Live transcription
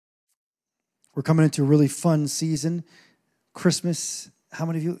We're coming into a really fun season. Christmas, how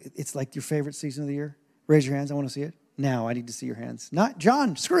many of you, it's like your favorite season of the year? Raise your hands, I want to see it. Now, I need to see your hands. Not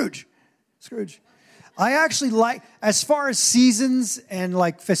John, Scrooge. I actually like, as far as seasons and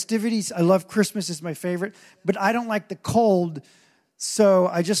like festivities, I love Christmas, is my favorite, but I don't like the cold, so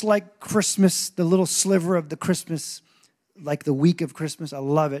I just like Christmas, the little sliver of the Christmas, like the week of Christmas. I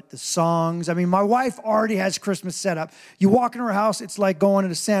love it. The songs. I mean, my wife already has Christmas set up. You walk into her house, it's like going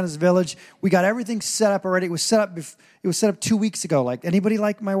into Santa's village. We got everything set up already. It was set up 2 weeks ago. Like, anybody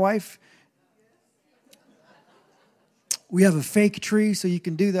like my wife? We have a fake tree, so you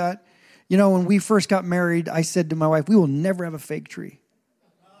can do that. You know, when we first got married, I said to my wife, we will never have a fake tree.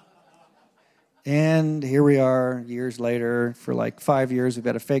 And here we are, years later. For like 5 years, we've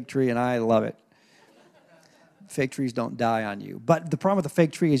got a fake tree, and I love it. Fake trees don't die on you. But the problem with the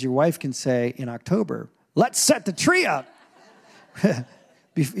fake tree is your wife can say in October, let's set the tree up.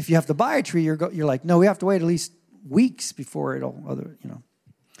 If you have to buy a tree, you're like, no, we have to wait at least weeks before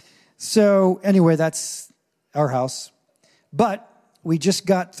So anyway, that's our house. But we just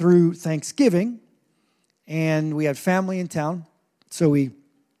got through Thanksgiving, and we had family in town. So we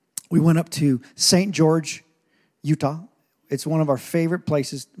went up to St. George, Utah. It's one of our favorite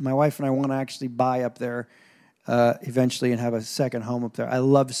places. My wife and I want to actually buy up there eventually and have a second home up there. I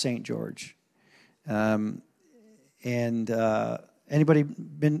love St. George. Anybody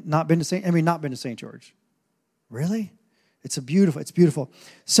not been to St. George? Really? It's beautiful.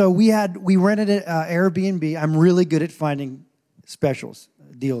 So we rented an Airbnb. I'm really good at finding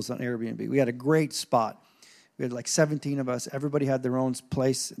deals on Airbnb. We had a great spot. We had like 17 of us. Everybody had their own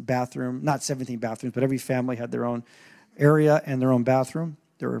place, bathroom. Not 17 bathrooms, but every family had their own area and their own bathroom.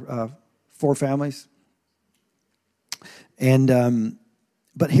 There were 4 families. And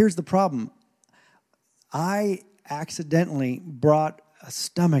but here's the problem. I accidentally brought a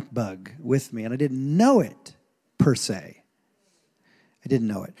stomach bug with me, and I didn't know it per se. I didn't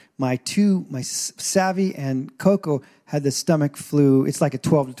know it. My Savvy and Coco had the stomach flu. It's like a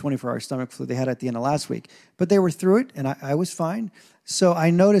 12 to 24-hour stomach flu they had at the end of last week. But they were through it, and I was fine. So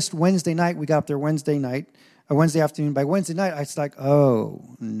I noticed Wednesday night, we got up there Wednesday afternoon. By Wednesday night, I was like, oh,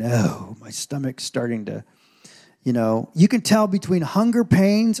 no, my stomach's starting to, you can tell between hunger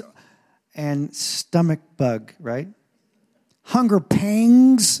pains and stomach bug, right? Hunger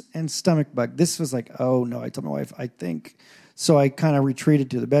pangs and stomach bug. This was like, oh, no. I told my wife, I think. So I kind of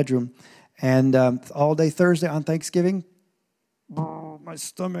retreated to the bedroom. And all day Thursday on Thanksgiving, my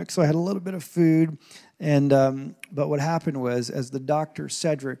stomach. So I had a little bit of food. And but what happened was, as the doctor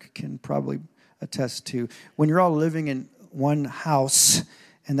Cedric can probably attest to, when you're all living in one house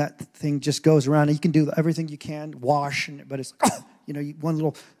and that thing just goes around, and you can do everything you can, wash, but it's, one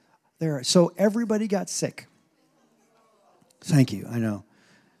little there. So everybody got sick. Thank you, I know.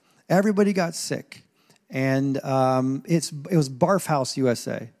 Everybody got sick. And it was Barf House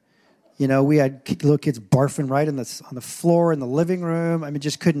USA. We had little kids barfing right on the floor in the living room. I mean,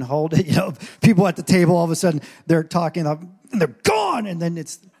 just couldn't hold it. People at the table, all of a sudden, they're talking, and they're gone. And then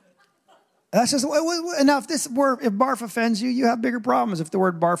that's just, and now if barf offends you, you have bigger problems if the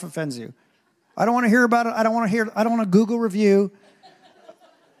word barf offends you. I don't want to hear about it. I don't want to Google review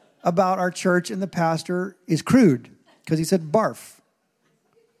about our church, and the pastor is crude because he said barf.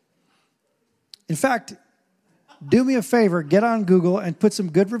 In fact, do me a favor, get on Google and put some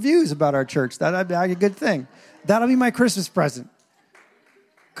good reviews about our church. That'd be a good thing. That'll be my Christmas present.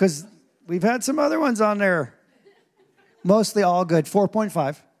 Because we've had some other ones on there. Mostly all good.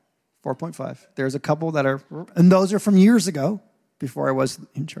 4.5. There's a couple that are, and those are from years ago, before I was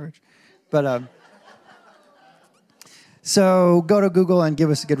in charge. But so go to Google and give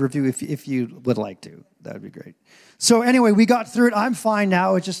us a good review if you would like to. That would be great. So anyway, we got through it. I'm fine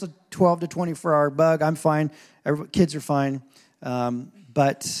now. It's just a 12 to 24-hour bug. I'm fine. Kids are fine.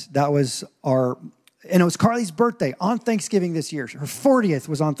 But that was and it was Carly's birthday on Thanksgiving this year. Her 40th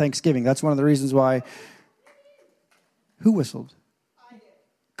was on Thanksgiving. That's one of the reasons why. Who whistled? I did.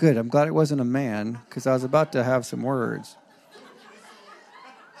 Good. I'm glad it wasn't a man, because I was about to have some words.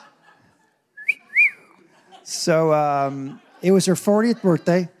 So it was her 40th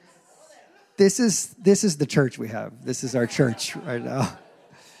birthday. This is the church we have. This is our church right now.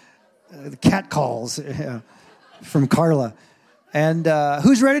 The cat calls from Carla. And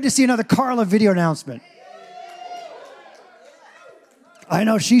who's ready to see another Carla video announcement? I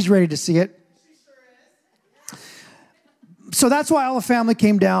know she's ready to see it. So that's why all the family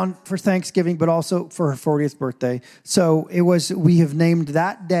came down for Thanksgiving, but also for her 40th birthday. So we have named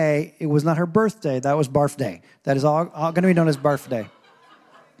that day, it was not her birthday, that was Barf Day. That is all going to be known as Barf Day.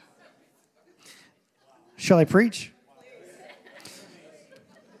 Shall I preach?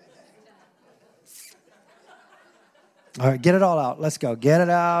 All right, get it all out. Let's go. Get it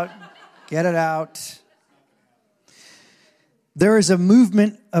out. Get it out. There is a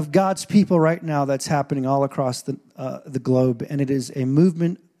movement of God's people right now that's happening all across the globe, and it is a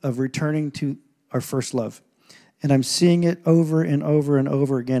movement of returning to our first love. And I'm seeing it over and over and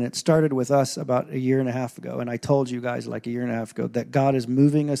over again. It started with us about a year and a half ago, and I told you guys like a year and a half ago that God is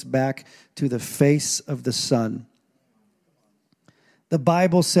moving us back to the face of the Son. The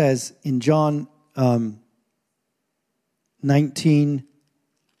Bible says in John 20,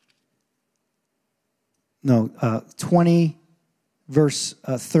 verse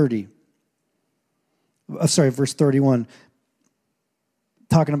 30. Verse 31.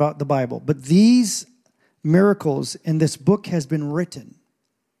 Talking about the Bible. But these miracles in this book has been written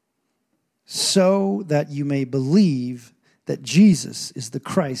so that you may believe that Jesus is the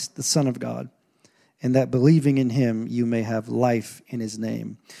Christ, the Son of God, and that believing in him you may have life in his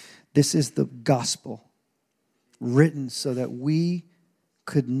name. This is the gospel written so that we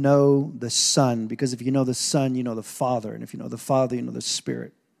could know the Son, because if you know the Son, you know the Father, and if you know the Father, you know the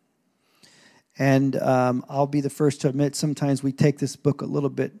Spirit. And I'll be the first to admit sometimes we take this book a little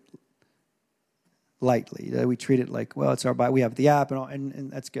bit lightly. We treat it like, well, it's our Bible. We have the app,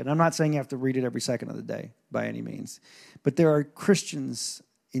 and that's good. I'm not saying you have to read it every second of the day by any means. But there are Christians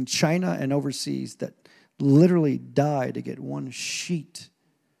in China and overseas that literally die to get one sheet,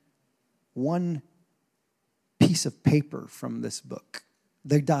 one piece of paper from this book.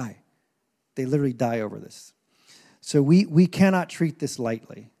 They die. They literally die over this. So we cannot treat this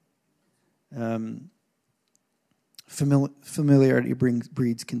lightly. Familiarity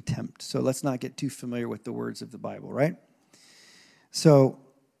breeds contempt. So let's not get too familiar with the words of the Bible, right? So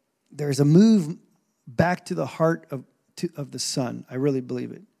there's a move back to the heart of the Son. I really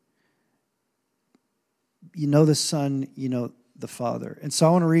believe it. You know the Son, you know the Father. And so I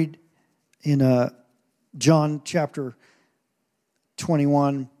want to read in John chapter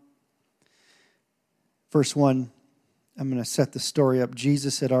 21, verse 1. I'm going to set the story up.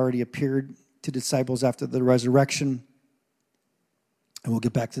 Jesus had already appeared to disciples after the resurrection. And we'll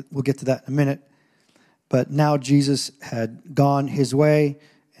get to that in a minute. But now Jesus had gone his way,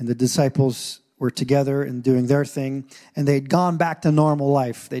 and the disciples were together and doing their thing, and they'd gone back to normal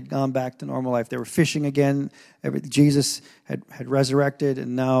life. They were fishing again. Jesus had resurrected,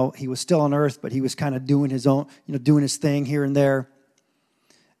 and now he was still on earth, but he was kind of doing his own, doing his thing here and there.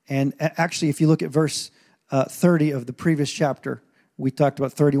 And actually, if you look at verse 30 of the previous chapter, we talked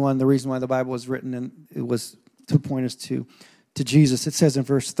about 31, the reason why the Bible was written, and it was to point us to Jesus. It says in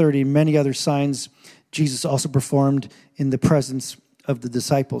verse 30, many other signs Jesus also performed in the presence of the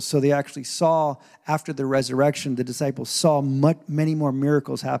disciples. So they actually saw, after the resurrection, the disciples saw many more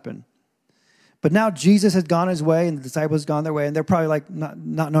miracles happen. But now Jesus had gone his way, and the disciples had gone their way, and they're probably like not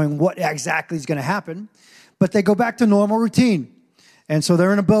knowing what exactly is going to happen. But they go back to normal routine. And so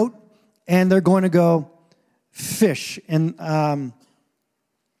they're in a boat, and they're going to go fish. And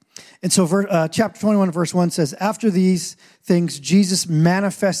so chapter 21, verse 1 says, after these things, Jesus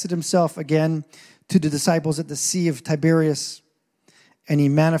manifested himself again to the disciples at the Sea of Tiberias. And he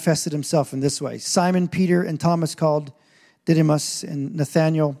manifested himself in this way. Simon, Peter, and Thomas called Didymus, and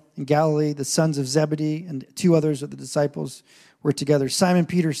Nathanael in Galilee, the sons of Zebedee, and two others of the disciples were together. Simon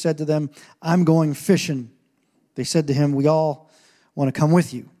Peter said to them, I'm going fishing. They said to him, we all want to come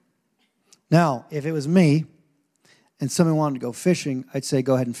with you. Now, if it was me and someone wanted to go fishing, I'd say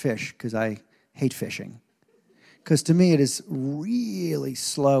go ahead and fish, because I hate fishing. Because to me, it is really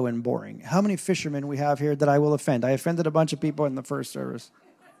slow and boring. How many fishermen we have here that I will offend? I offended a bunch of people in the first service.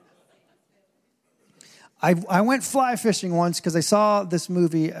 I went fly fishing once because I saw this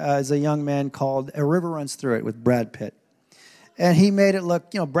movie as a young man called A River Runs Through It with Brad Pitt. And he made it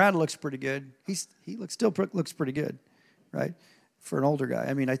look, Brad looks pretty good. He still looks pretty good, right? For an older guy.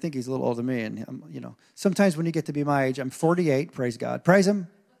 I mean, I think he's a little older than me. And, sometimes when you get to be my age, I'm 48, praise God. Praise him.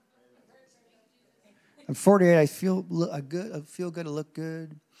 I'm 48. I feel good. I feel good. I look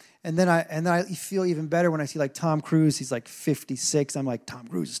good. And then I feel even better when I see like Tom Cruise. He's like 56. I'm like, Tom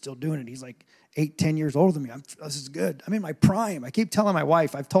Cruise is still doing it. He's like 8-10 years older than me. This is good. I'm in my prime. I keep telling my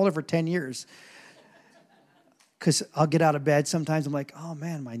wife. I've told her for 10 years. Because I'll get out of bed sometimes. I'm like, oh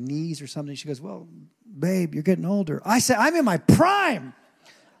man, my knees or something. She goes, well, babe, you're getting older. I say, I'm in my prime.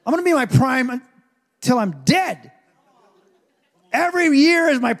 I'm going to be in my prime until I'm dead. Every year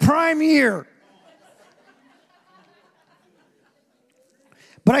is my prime year.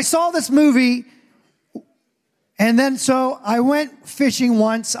 But I saw this movie, and then so I went fishing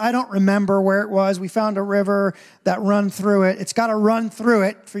once. I don't remember where it was. We found a river that run through it. It's got to run through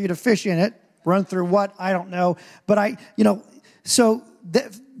it for you to fish in it. Run through what? I don't know. But so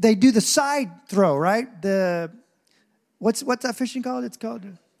they do the side throw, right? What's that fishing called? It's called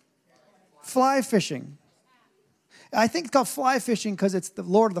fly fishing. I think it's called fly fishing because it's the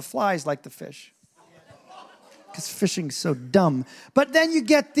Lord of the Flies like the fish. Because fishing's so dumb. But then you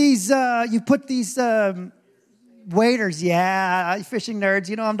get these, you put these waders. Fishing nerds,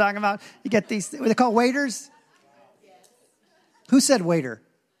 you know what I'm talking about. You get these, what are they called, waders? Who said wader?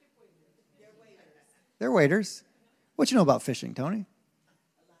 They're waders. What you know about fishing, Tony?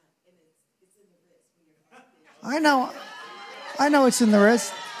 I know it's in the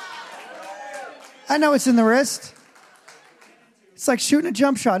wrist. I know it's in the wrist. It's like shooting a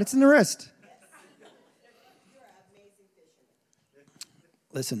jump shot. It's in the wrist.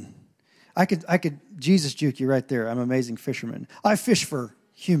 Listen, I could Jesus juke you right there. I'm an amazing fisherman. I fish for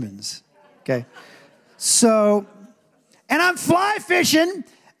humans. Okay. So, and I'm fly fishing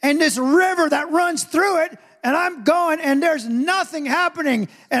and this river that runs through it, and I'm going and there's nothing happening.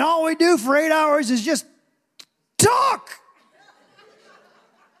 And all we do for 8 hours is just talk.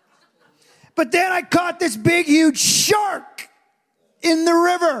 But then I caught this big, huge shark in the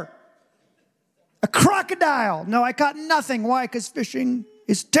river. A crocodile. No, I caught nothing. Why? Because fishing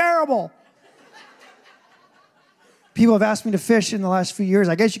is terrible. People have asked me to fish in the last few years.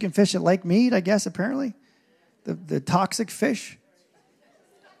 I guess you can fish at Lake Mead, I guess, apparently. The toxic fish.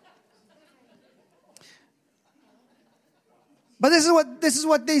 But this is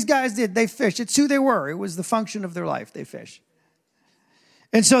what these guys did. They fished. It's who they were. It was the function of their life. They fish.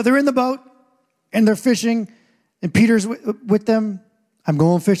 And so they're in the boat, and they're fishing, and Peter's with them. I'm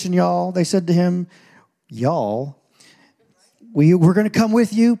going fishing, y'all. They said to him, y'all, we're going to come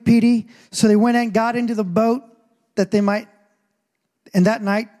with you, Petey. So they went and got into the boat that they might, and that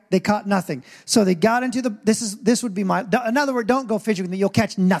night they caught nothing. So they got into this would be my, in other words, don't go fishing with me. You'll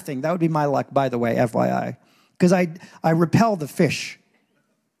catch nothing. That would be my luck, by the way, FYI. Because I repel the fish.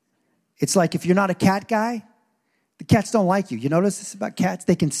 It's like if you're not a cat guy, the cats don't like you. You notice this about cats?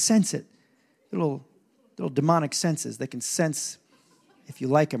 They can sense it. Little demonic senses. They can sense if you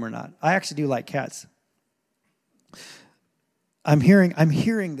like them or not. I actually do like cats. I'm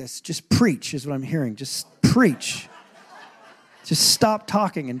hearing this. Just preach is what I'm hearing. Just preach. Just stop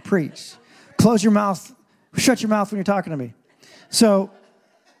talking and preach. Close your mouth. Shut your mouth when you're talking to me. So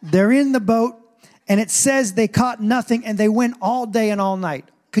they're in the boat, and it says they caught nothing, and they went all day and all night.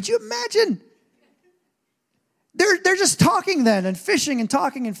 Could you imagine? They're just talking then and fishing and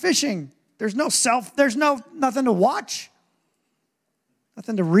talking and fishing. There's nothing to watch,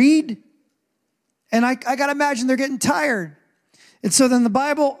 nothing to read. And I got to imagine they're getting tired. And so then the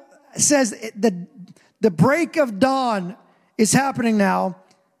Bible says the break of dawn is happening now,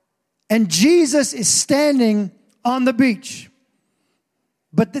 and Jesus is standing on the beach.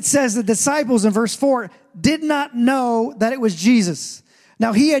 But it says the disciples in verse 4 did not know that it was Jesus.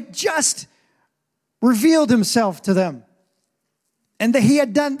 Now he had just revealed himself to them. And they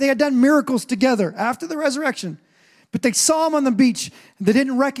had done miracles together after the resurrection. But they saw him on the beach, and they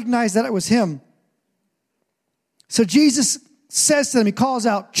didn't recognize that it was him. So Jesus says to them, he calls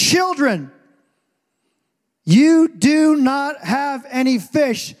out, "Children, you do not have any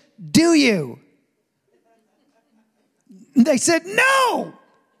fish, do you?" And they said, "No,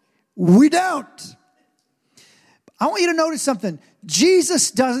 we don't." I want you to notice something.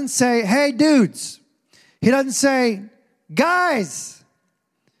 Jesus doesn't say, "Hey, dudes." He doesn't say, "Guys."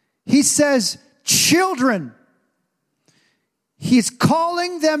 He says, "Children." He's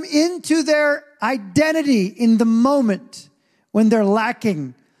calling them into their identity in the moment when they're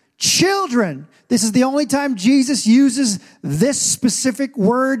lacking. Children. This is the only time Jesus uses this specific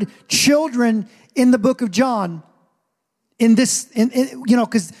word, children, in the book of John.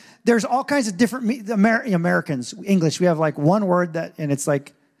 Because there's all kinds of different Americans, English. We have like one word and it's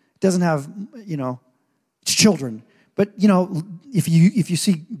like, doesn't have, it's children. But, if you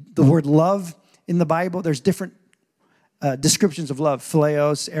see the word love in the Bible, there's different descriptions of love.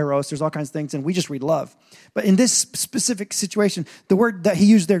 Phileos, eros, there's all kinds of things, and we just read love. But in this specific situation, the word that he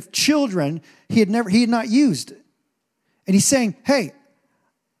used there, children, he had not used. And he's saying, hey,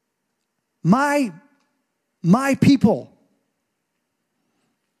 my people.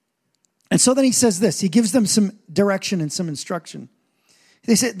 And so then he says this. He gives them some direction and some instruction.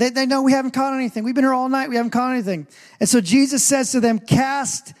 They said, they know we haven't caught anything. We've been here all night. We haven't caught anything. And so Jesus says to them,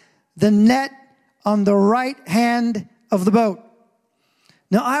 cast the net on the right hand of the boat.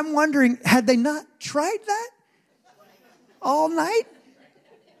 Now, I'm wondering, had they not tried that all night?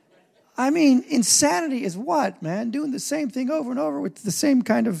 I mean, insanity is what, man? Doing the same thing over and over with the same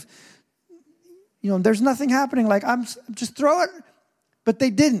kind of, there's nothing happening. Like, I'm just throw it. But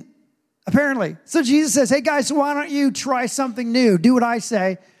they didn't, apparently. So Jesus says, hey, guys, why don't you try something new? Do what I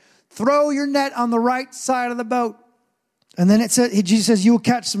say. Throw your net on the right side of the boat. And then Jesus says, you will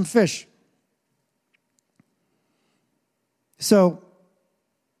catch some fish. So,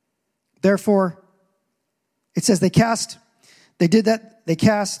 therefore, it says they cast. They did that. They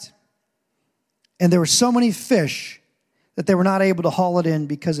cast. And there were so many fish that they were not able to haul it in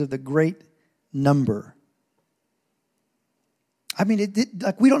because of the great number. I mean,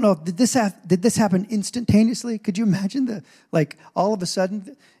 we don't know. Did this happen instantaneously? Could you imagine all of a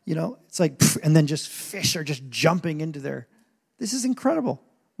sudden, it's like, and then just fish are just jumping into there. This is incredible.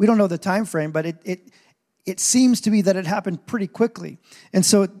 We don't know the time frame, but it seems to be that it happened pretty quickly. And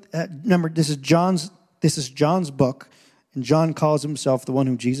so, remember, this is John's book, and John calls himself the one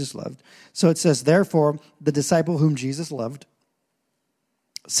whom Jesus loved. So it says, therefore, the disciple whom Jesus loved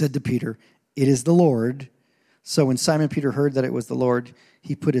said to Peter, it is the Lord. So when Simon Peter heard that it was the Lord,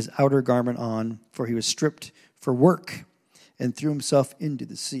 he put his outer garment on, for he was stripped for work, and threw himself into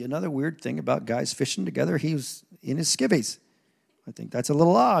the sea. Another weird thing about guys fishing together, he was in his skivvies. I think that's a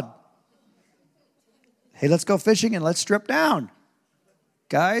little odd. Hey, let's go fishing and let's strip down.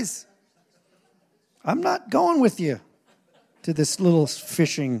 Guys, I'm not going with you to this little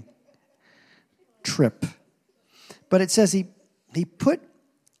fishing trip. But it says he put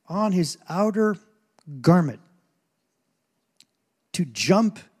on his outer garment to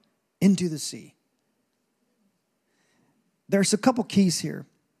jump into the sea. There's a couple keys here.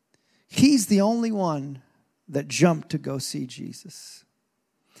 He's the only one that jumped to go see Jesus.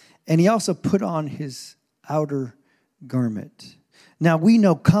 And he also put on his outer garment. Now we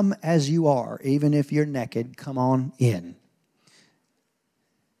know, come as you are, even if you're naked, come on in.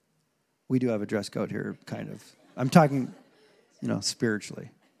 We do have a dress code here, kind of. I'm talking,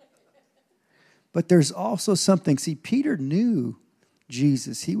 spiritually. But there's also something. See, Peter knew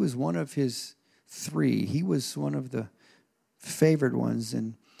Jesus. He was one of his three. He was one of the favored ones.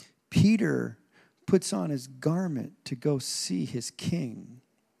 And Peter puts on his garment to go see his king.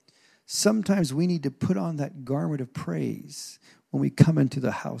 Sometimes we need to put on that garment of praise when we come into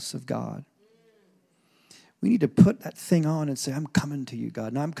the house of God. We need to put that thing on and say, I'm coming to you,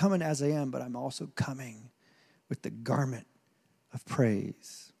 God. Now I'm coming as I am, but I'm also coming with the garment of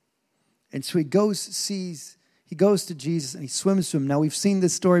praise. And so he goes to Jesus and he swims to him. Now we've seen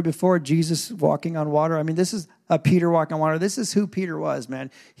this story before, Jesus walking on water. I mean, this is Peter walking on water. This is who Peter was,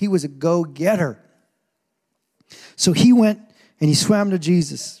 man. He was a go-getter. So he went and he swam to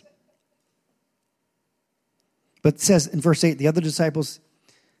Jesus. But it says in verse 8, the other disciples,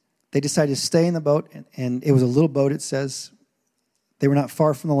 they decided to stay in the boat. And it was a little boat, it says. They were not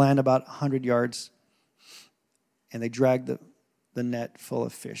far from the land, about 100 yards. And they dragged the net full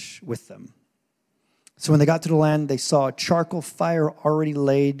of fish with them. So when they got to the land, they saw a charcoal fire already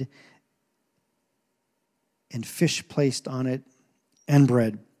laid and fish placed on it and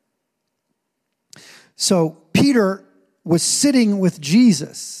bread. So Peter was sitting with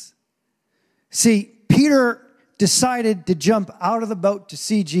Jesus. See, Peter decided to jump out of the boat to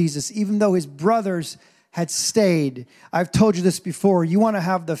see Jesus, even though his brothers had stayed. I've told you this before. You want to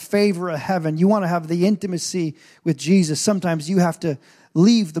have the favor of heaven. You want to have the intimacy with Jesus. Sometimes you have to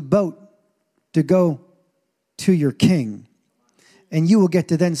leave the boat to go to your king. And you will get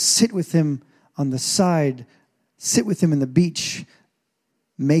to then sit with him on the side, sit with him in the beach,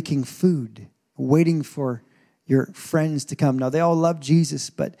 making food, waiting for your friends to come. Now, they all love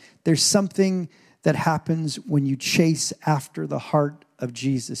Jesus, but there's something that happens when you chase after the heart of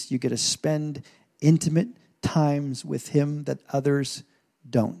Jesus. You get to spend intimate times with him that others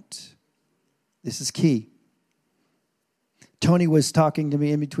don't. This is key. Tony was talking to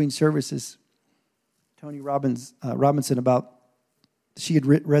me in between services. Tony Robinson about, she had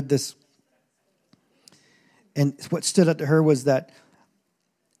read this. And what stood out to her was that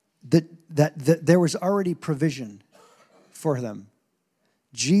there was already provision for them.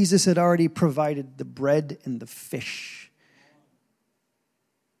 Jesus had already provided the bread and the fish.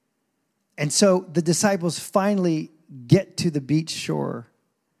 And so the disciples finally get to the beach shore.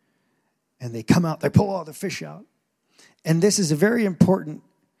 And they come out, they pull all the fish out. And this is a very important,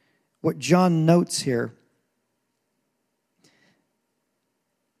 what John notes here.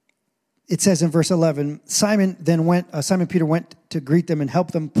 It says in verse 11, Simon Peter went to greet them and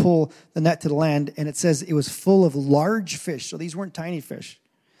help them pull the net to the land. And it says it was full of large fish. So these weren't tiny fish.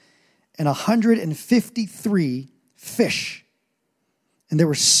 And 153 fish. And there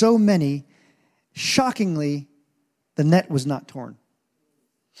were so many, shockingly, the net was not torn.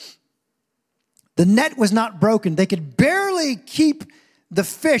 The net was not broken. They could barely keep the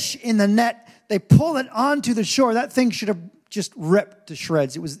fish in the net. They pull it onto the shore. That thing should have just ripped to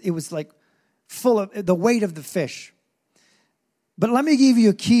shreds. It was like full of the weight of the fish. But let me give you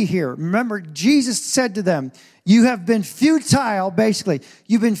a key here. Remember, Jesus said to them, you have been futile, basically.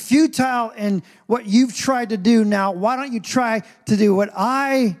 You've been futile in what you've tried to do. Now, why don't you try to do what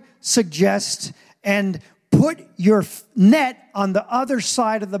I suggest and put your net on the other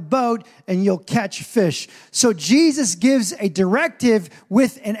side of the boat and you'll catch fish. So Jesus gives a directive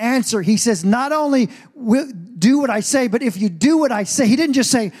with an answer. He says, not only do what I say, but if you do what I say, he didn't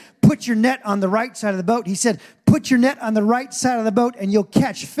just say, put your net on the right side of the boat. He said, put your net on the right side of the boat and you'll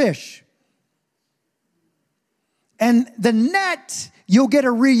catch fish. And the net, you'll get to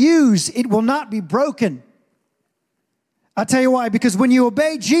reuse. It will not be broken. I'll tell you why. Because when you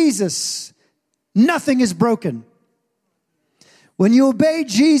obey Jesus, nothing is broken. When you obey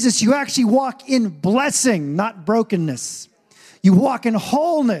Jesus, you actually walk in blessing, not brokenness. You walk in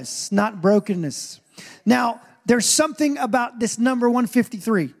wholeness, not brokenness. Now, there's something about this number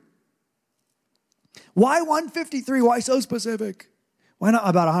 153. Why 153? Why so specific? Why not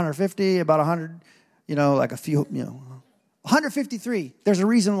about 150, about 100, like a few, 153. There's a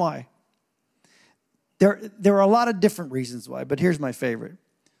reason why. There are a lot of different reasons why, but here's my favorite.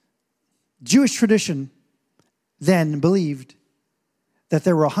 Jewish tradition then believed that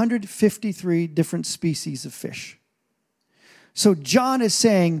there were 153 different species of fish. So John is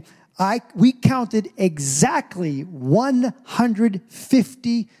saying, we counted exactly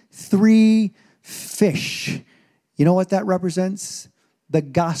 153 fish. You know what that represents? The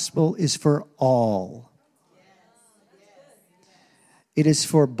gospel is for all. It is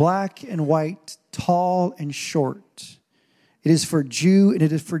for black and white, tall and short. It is for Jew and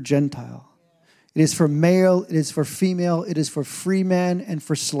it is for Gentile. It is for male, it is for female, it is for free man and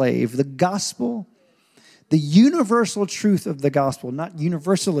for slave. The gospel, the universal truth of the gospel, not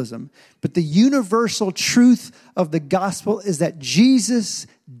universalism, but the universal truth of the gospel is that Jesus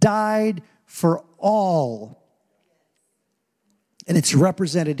died for all. And it's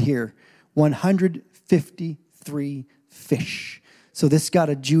represented here, 153 fish. So this got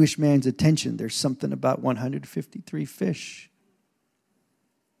a Jewish man's attention. There's something about 153 fish.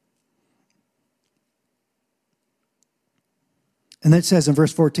 And then it says in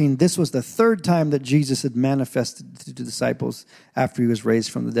verse 14, this was the third time that Jesus had manifested to the disciples after he was raised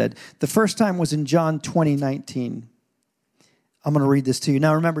from the dead. The first time was in John 20:19. I'm going to read this to you.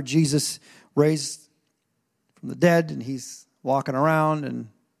 Now remember, Jesus raised from the dead and he's walking around and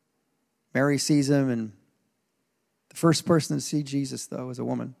Mary sees him. And the first person to see Jesus, though, is a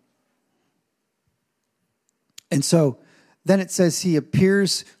woman. And so then it says he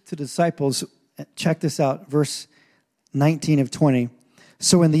appears to the disciples. Check this out, verse 19 of 20.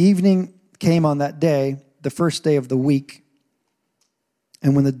 So when the evening came on that day, the first day of the week,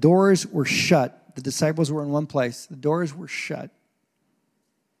 and when the doors were shut, the disciples were in one place, the doors were shut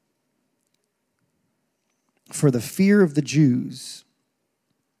for the fear of the Jews.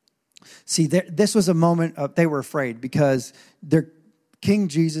 See, this was a moment of, they were afraid because their King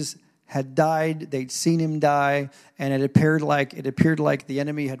Jesus had died. They'd seen him die, and it appeared like the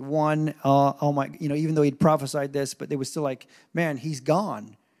enemy had won. Oh my, even though he'd prophesied this, but they were still like, man, he's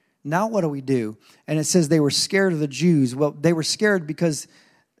gone. Now what do we do? And it says they were scared of the Jews. Well, they were scared because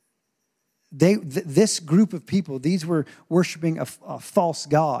this group of people, these were worshiping a false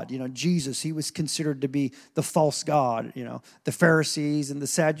god. Jesus, he was considered to be the false god. The Pharisees and the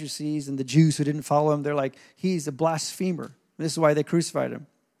Sadducees and the Jews who didn't follow him, they're like, he's a blasphemer. This is why they crucified him.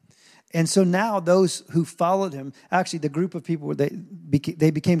 And so now those who followed him, actually the group of people,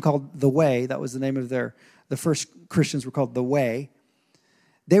 they became called the Way. That was the name of the first Christians were called the Way.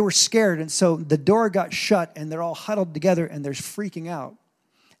 They were scared, and so the door got shut, and they're all huddled together, and they're freaking out.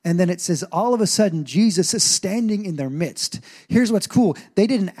 And then it says, all of a sudden, Jesus is standing in their midst. Here's what's cool. They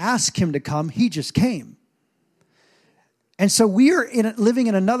didn't ask him to come. He just came. And so we are living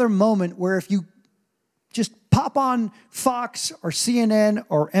in another moment where if you just pop on Fox or CNN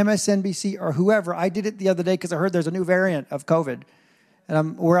or MSNBC or whoever. I did it the other day because I heard there's a new variant of COVID.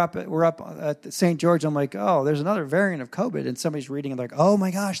 And we're up at St. George. I'm like, oh, there's another variant of COVID. And somebody's reading and like, oh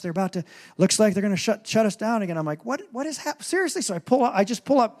my gosh, looks like they're going to shut us down again. I'm like, what is happening? Seriously? So I just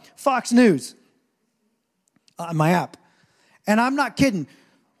pull up Fox News on my app. And I'm not kidding.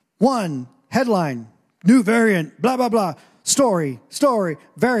 One headline, new variant, blah, blah, blah. Story,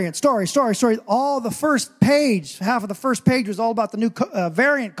 variant, story. All the first page, half of the first page was all about the new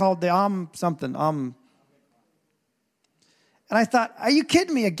variant called the something. And I thought, are you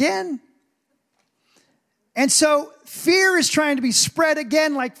kidding me again? And so fear is trying to be spread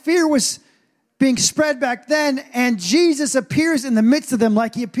again like fear was being spread back then. And Jesus appears in the midst of them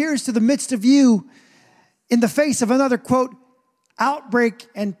like he appears to the midst of you in the face of another, quote, outbreak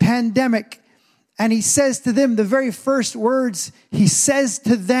and pandemic. And he says to them, the very first words he says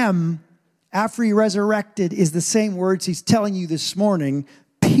to them after he resurrected is the same words he's telling you this morning.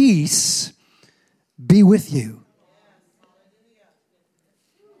 Peace be with you.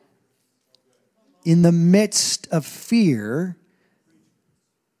 In the midst of fear,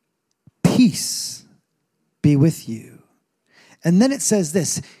 peace be with you. And then it says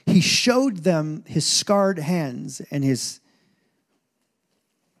this, he showed them his scarred hands and his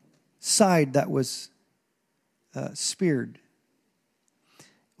side that was speared.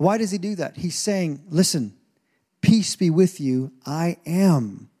 Why does he do that? He's saying, listen, peace be with you. I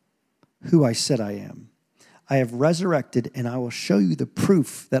am who I said I am. I have resurrected, and I will show you the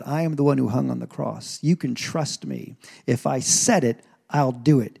proof that I am the one who hung on the cross. You can trust me. If I said it, I'll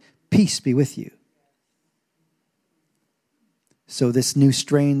do it. Peace be with you. So this new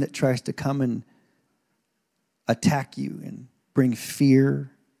strain that tries to come and attack you and bring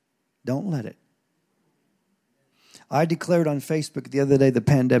fear, don't let it. I declared on Facebook the other day, the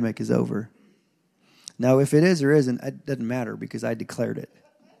pandemic is over. Now, if it is or isn't, it doesn't matter because I declared it.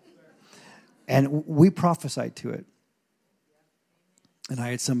 And we prophesied to it. And I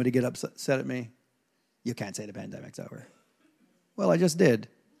had somebody get upset at me. You can't say the pandemic's over. Well, I just did.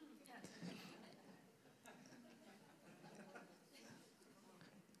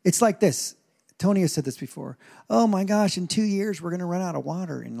 It's like this. Tony has said this before. Oh my gosh, in 2 years, we're going to run out of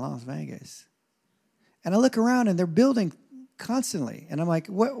water in Las Vegas. And I look around and they're building constantly. And I'm like,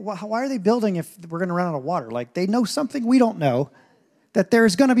 why are they building if we're going to run out of water? Like they know something we don't know, that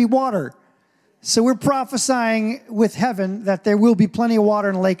there's going to be water. So we're prophesying with heaven that there will be plenty of water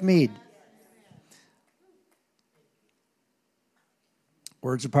in Lake Mead.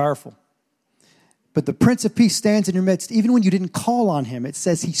 Words are powerful. But the Prince of Peace stands in your midst. Even when you didn't call on him, it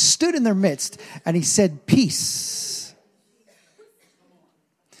says he stood in their midst and he said, peace.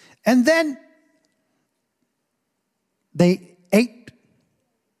 And then they ate,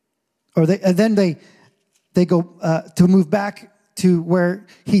 or they go to move back to where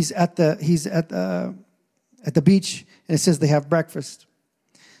he's at the beach, and it says they have breakfast.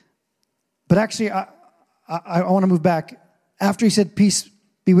 But actually, I want to move back. After he said, peace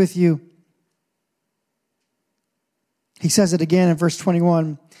be with you, he says it again in verse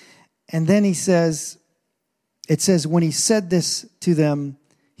 21. And then it says, when he said this to them,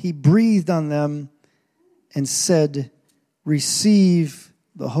 he breathed on them and said, receive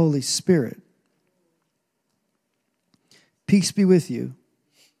the Holy Spirit. Peace be with you.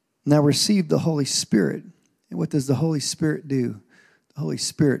 Now receive the Holy Spirit. And what does the Holy Spirit do? The Holy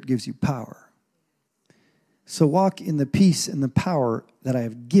Spirit gives you power. So walk in the peace and the power that I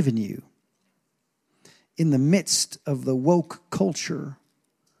have given you. In the midst of the woke culture,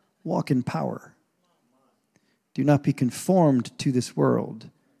 walk in power. Do not be conformed to this world.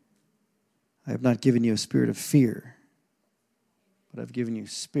 I have not given you a spirit of fear, but I've given you a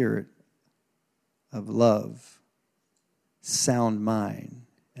spirit of love, sound mind,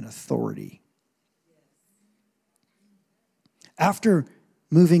 and authority. After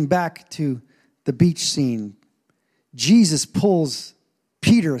moving back to the beach scene, Jesus pulls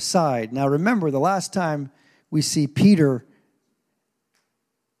Peter aside. Now remember, the last time we see Peter,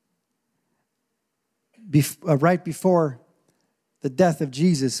 right before the death of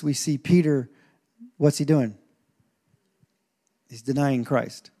Jesus, we see Peter, what's he doing? He's denying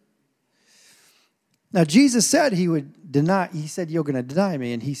Christ. Now Jesus said he would deny, he said, you're going to deny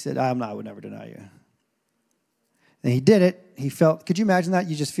me. And he said, I would never deny you. And he did it. He felt, could you imagine that?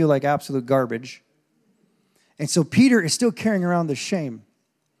 You just feel like absolute garbage. And so Peter is still carrying around the shame.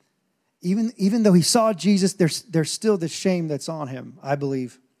 Even though he saw Jesus, there's still the shame that's on him, I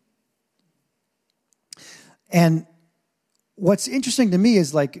believe. And what's interesting to me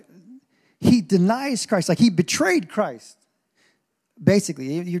is like he denies Christ, like he betrayed Christ.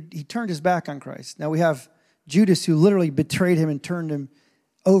 Basically, he turned his back on Christ. Now we have Judas who literally betrayed him and turned him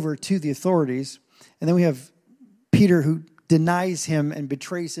over to the authorities. And then we have Peter who denies him and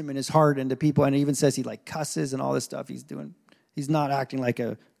betrays him in his heart and to people. And even says he like cusses and all this stuff he's doing. He's not acting like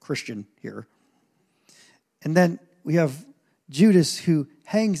a Christian here. And then we have Judas who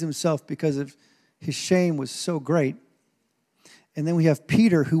hangs himself because of his shame was so great. And then we have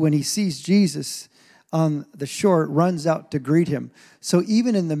Peter who, when he sees Jesus on the shore, runs out to greet him. So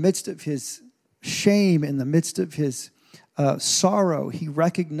even in the midst of his shame, in the midst of his sorrow, he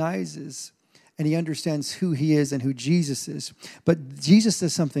recognizes and he understands who he is and who Jesus is. But Jesus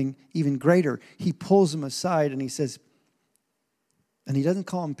does something even greater. He pulls him aside and he says, and he doesn't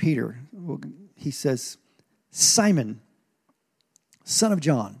call him Peter. He says, Simon, son of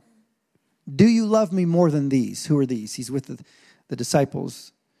John, do you love me more than these? Who are these? He's with the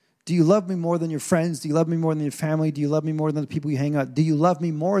disciples. Do you love me more than your friends? Do you love me more than your family? Do you love me more than the people you hang out? Do you love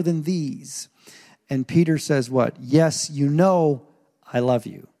me more than these? And Peter says what? Yes, you know I love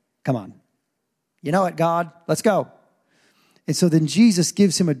you. Come on. You know it, God. Let's go. And so then Jesus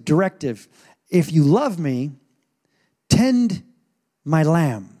gives him a directive. If you love me, tend my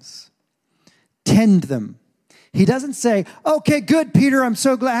lambs. Tend them. He doesn't say, okay, good, Peter, I'm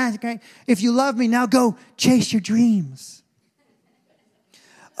so glad. Okay. If you love me, now go chase your dreams.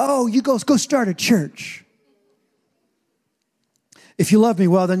 Oh, you go start a church. If you love me,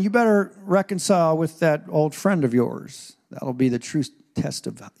 well, then you better reconcile with that old friend of yours. That'll be the true test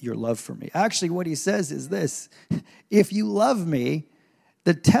of your love for me. Actually, what he says is this. If you love me,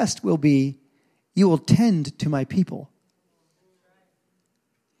 the test will be you will tend to my people.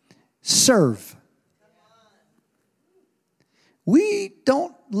 Serve. We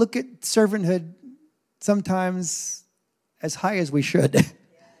don't look at servanthood sometimes as high as we should.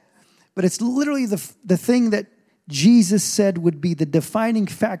 But it's literally the thing that Jesus said would be the defining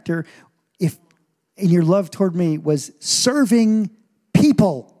factor if in your love toward me was serving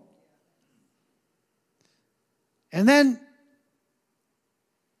people. And then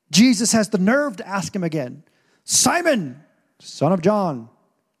Jesus has the nerve to ask him again, Simon, son of John,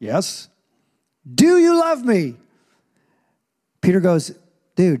 yes, do you love me? Peter goes,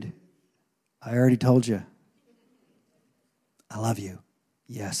 dude, I already told you. I love you.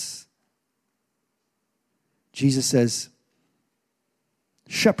 Yes. Jesus says,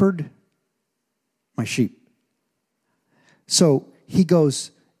 shepherd my sheep. So he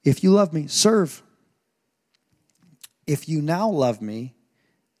goes, if you love me, serve. If you now love me,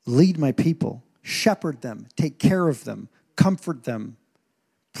 lead my people, shepherd them, take care of them, comfort them,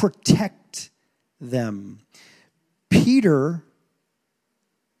 protect them. Peter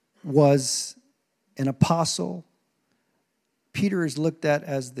was an apostle. Peter is looked at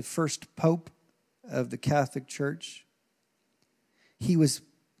as the first pope of the Catholic Church. He was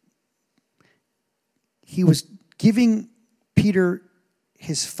giving Peter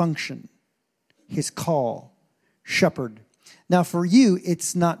his function, his call, shepherd. Now for you,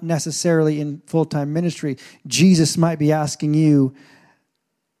 it's not necessarily in full-time ministry. Jesus might be asking you,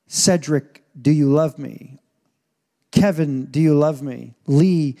 Cedric, do you love me? Kevin, do you love me?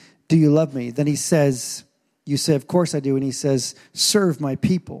 Lee, do you love me? Then he says, you say, of course I do. And he says, serve my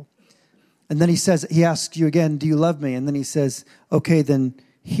people. And then he asks you again, do you love me? And then he says, okay, then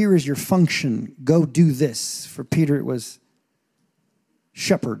here is your function. Go do this. For Peter, it was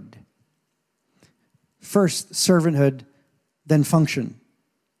shepherd. First, servanthood, then function.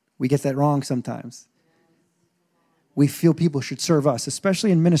 We get that wrong sometimes. We feel people should serve us,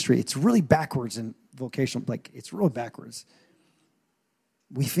 especially in ministry. It's really backwards in vocational, it's real backwards.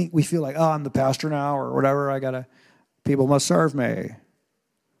 We feel like, I'm the pastor now or whatever. People must serve me.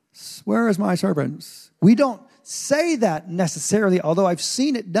 Where is my servants? We don't say that necessarily, although I've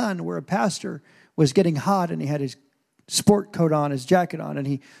seen it done where a pastor was getting hot and he had his sport coat on, his jacket on, and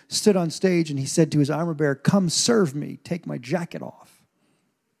he stood on stage and he said to his armor bearer, come serve me, take my jacket off.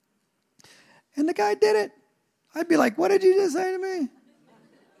 And the guy did it. I'd be like, what did you just say to me?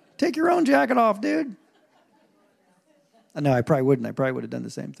 Take your own jacket off, dude. No, I probably wouldn't. I probably would have done the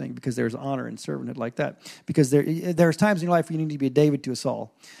same thing because there's honor in servanthood like that. Because there's times in your life when you need to be a David to a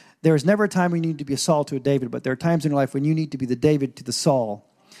Saul. There's never a time when you need to be a Saul to a David, but there are times in your life when you need to be the David to the Saul.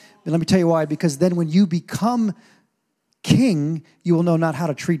 And let me tell you why. Because then when you become king, you will know not how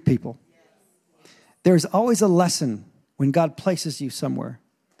to treat people. There's always a lesson when God places you somewhere.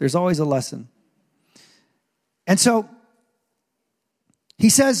 There's always a lesson. And so he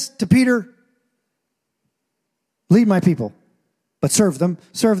says to Peter, lead my people, but serve them,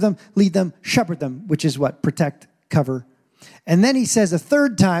 lead them, shepherd them, which is what? Protect, cover. And then he says a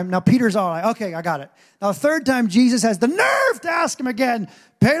third time, now Peter's all like, okay, I got it. Now a third time, Jesus has the nerve to ask him again,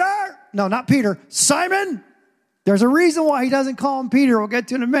 Peter, no, not Peter, Simon. There's a reason why he doesn't call him Peter. We'll get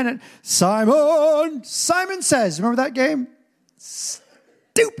to in a minute. Simon says, remember that game?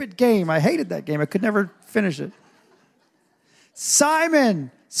 Stupid game. I hated that game. I could never finish it. Simon,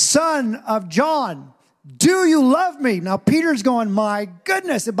 son of John, do you love me? Now Peter's going, my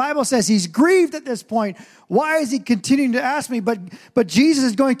goodness. The Bible says he's grieved at this point. Why is he continuing to ask me? But Jesus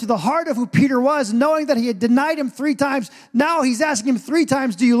is going to the heart of who Peter was, knowing that he had denied him 3 times. Now he's asking him 3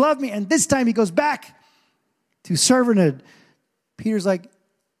 times, do you love me? And this time he goes back to servanthood. Peter's like,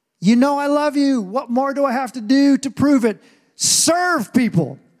 you know I love you. What more do I have to do to prove it? Serve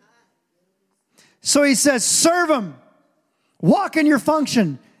people. So he says, serve them. Walk in your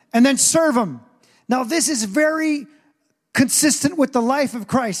function and then serve them. Now this is very consistent with the life of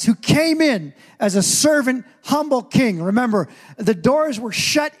Christ, who came in as a servant, humble king. Remember, the doors were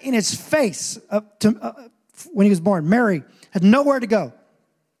shut in his face when he was born. Mary had nowhere to go.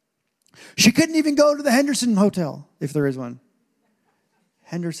 She couldn't even go to the Henderson Hotel, if there is one.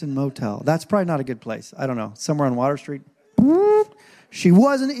 Henderson Motel. That's probably not a good place. I don't know. Somewhere on Water Street. She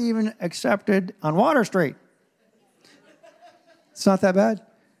wasn't even accepted on Water Street. It's not that bad.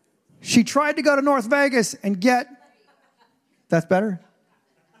 She tried to go to North Vegas and get... That's better?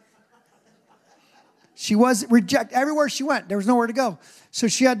 She was rejected. Everywhere she went, there was nowhere to go. So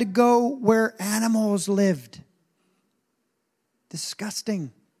she had to go where animals lived.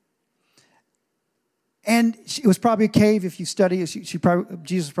 Disgusting. And it was probably a cave. If you study,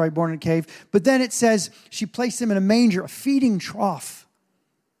 Jesus was probably born in a cave. But then it says she placed him in a manger, a feeding trough.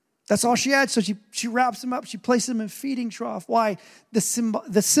 That's all she had. So she wraps him up. She placed him in a feeding trough. Why? The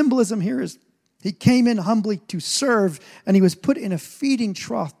symbolism here is he came in humbly to serve, and he was put in a feeding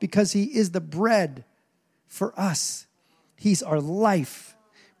trough because he is the bread for us. He's our life.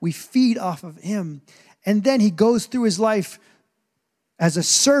 We feed off of him. And then he goes through his life as a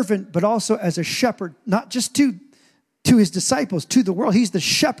servant, but also as a shepherd, not just to his disciples, to the world. He's the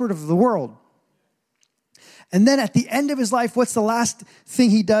shepherd of the world. And then at the end of his life, what's the last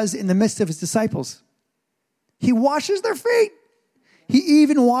thing he does in the midst of his disciples? He washes their feet. He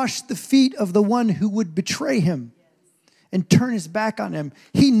even washed the feet of the one who would betray him and turn his back on him.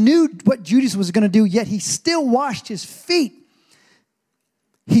 He knew what Judas was going to do, yet he still washed his feet.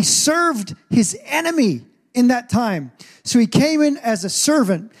 He served his enemy in that time. So he came in as a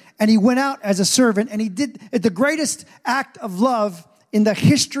servant and he went out as a servant, and he did the greatest act of love in the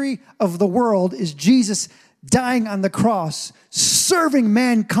history of the world is Jesus dying on the cross, serving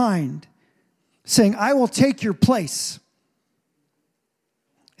mankind, saying, I will take your place.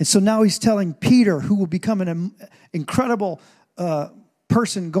 And so now he's telling Peter, who will become an incredible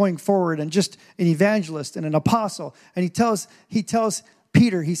person going forward and just an evangelist and an apostle. And he tells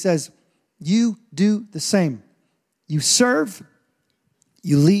Peter, he says, you do the same. You serve,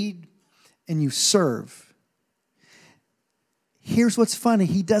 you lead, and you serve. Here's what's funny.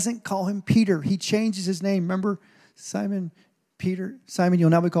 He doesn't call him Peter. He changes his name. Remember, Simon, you'll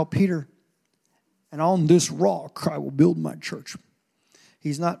now be called Peter. And on this rock, I will build my church.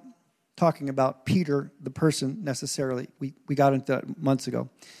 He's not talking about Peter, the person, necessarily. We got into that months ago.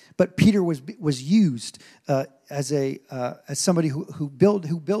 But Peter was used as somebody who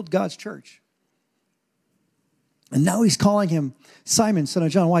built God's church. And now he's calling him Simon, son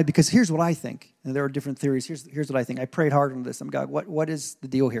of John. Why? Because here's what I think. And there are different theories. Here's what I think. I prayed hard on this. I'm God, what is the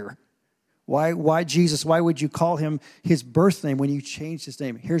deal here? Why Jesus? Why would you call him his birth name when you changed his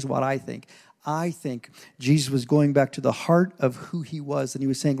name? Here's what I think. I think Jesus was going back to the heart of who he was. And he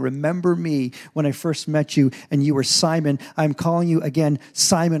was saying, remember me when I first met you and you were Simon. I'm calling you again,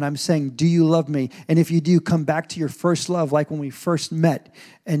 Simon. I'm saying, do you love me? And if you do, come back to your first love, like when we first met.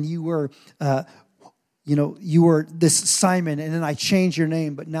 And you were, you were this Simon, and then I changed your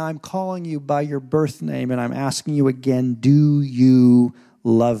name. But now I'm calling you by your birth name. And I'm asking you again, do you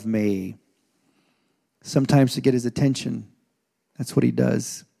love me? Sometimes to get his attention. That's what he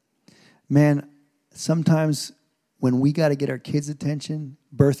does. Man, sometimes when we got to get our kids' attention,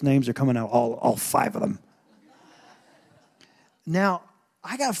 birth names are coming out, all 5 of them. Now,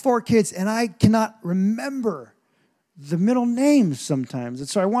 I got 4 kids, and I cannot remember the middle names sometimes. And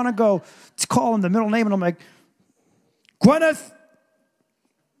so I want to go to call them the middle name, and I'm like, Gwyneth,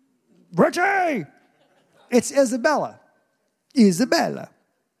 Ritchie. It's Isabella.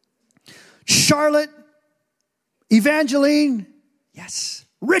 Charlotte, Evangeline, yes,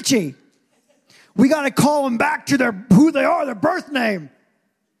 Ritchie. We got to call them back to who they are, their birth name.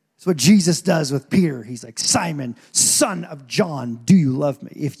 That's what Jesus does with Peter. He's like, Simon, son of John, do you love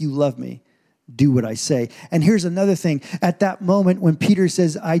me? If you love me, do what I say. And here's another thing. At that moment when Peter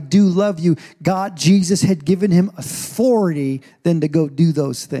says, I do love you, Jesus had given him authority then to go do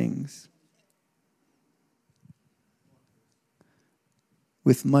those things.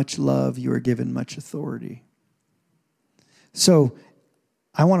 With much love, you are given much authority. So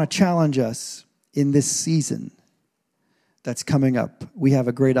I want to challenge us in this season that's coming up. We have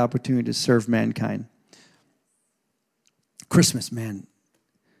a great opportunity to serve mankind. Christmas, man.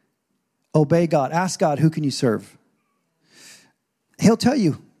 Obey God. Ask God, who can you serve? He'll tell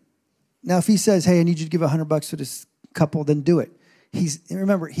you. Now, if he says, hey, I need you to give $100 to this couple, then do it.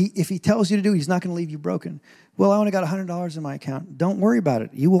 If he tells you to do it, he's not going to leave you broken. Well, I only got $100 in my account. Don't worry about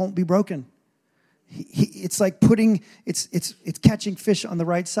it. You won't be broken. It's like it's catching fish on the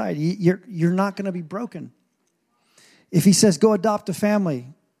right side. You're not going to be broken. If he says, go adopt a family,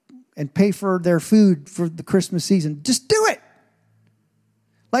 and pay for their food for the Christmas season. Just do it.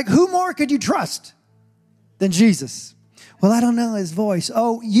 Like, who more could you trust than Jesus? Well, I don't know his voice.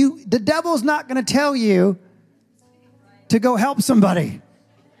 Oh, the devil's not going to tell you to go help somebody.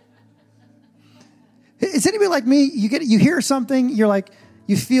 Is anybody like me? You hear something, you're like,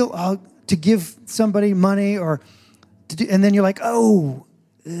 you feel to give somebody money and then you're like,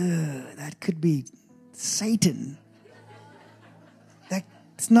 that could be Satan.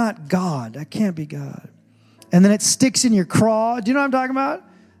 That's not God. That can't be God. And then it sticks in your craw. Do you know what I'm talking about?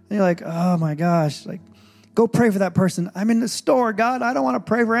 And you're like, oh my gosh, like, go pray for that person. I'm in the store, God. I don't want to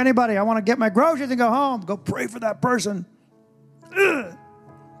pray for anybody. I want to get my groceries and go home. Go pray for that person. Ugh.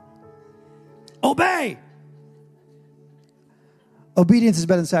 Obey. Obedience is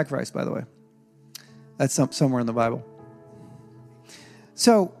better than sacrifice, by the way. That's somewhere in the Bible.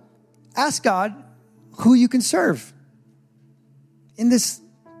 So ask God who you can serve in this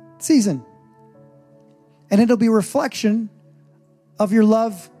season. And it'll be a reflection of your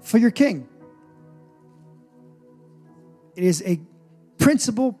love for your King. It is a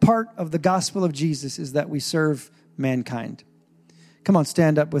principal part of the gospel of Jesus is that we serve mankind. Come on,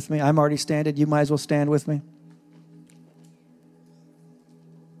 stand up with me. I'm already standing. You might as well stand with me.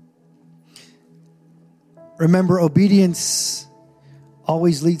 Remember, obedience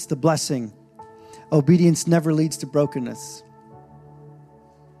always leads to blessing. Obedience never leads to brokenness.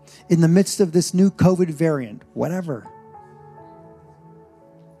 In the midst of this new COVID variant, whatever,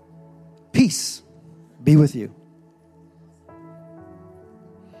 peace be with you.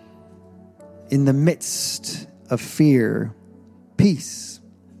 In the midst of fear, peace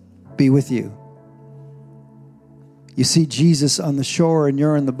be with you. You see Jesus on the shore and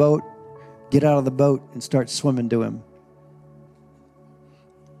you're in the boat, get out of the boat and start swimming to him.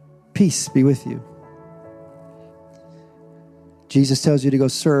 Peace be with you. Jesus tells you to go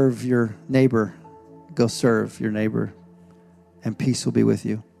serve your neighbor. Go serve your neighbor, and peace will be with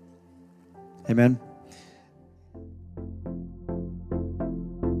you. Amen.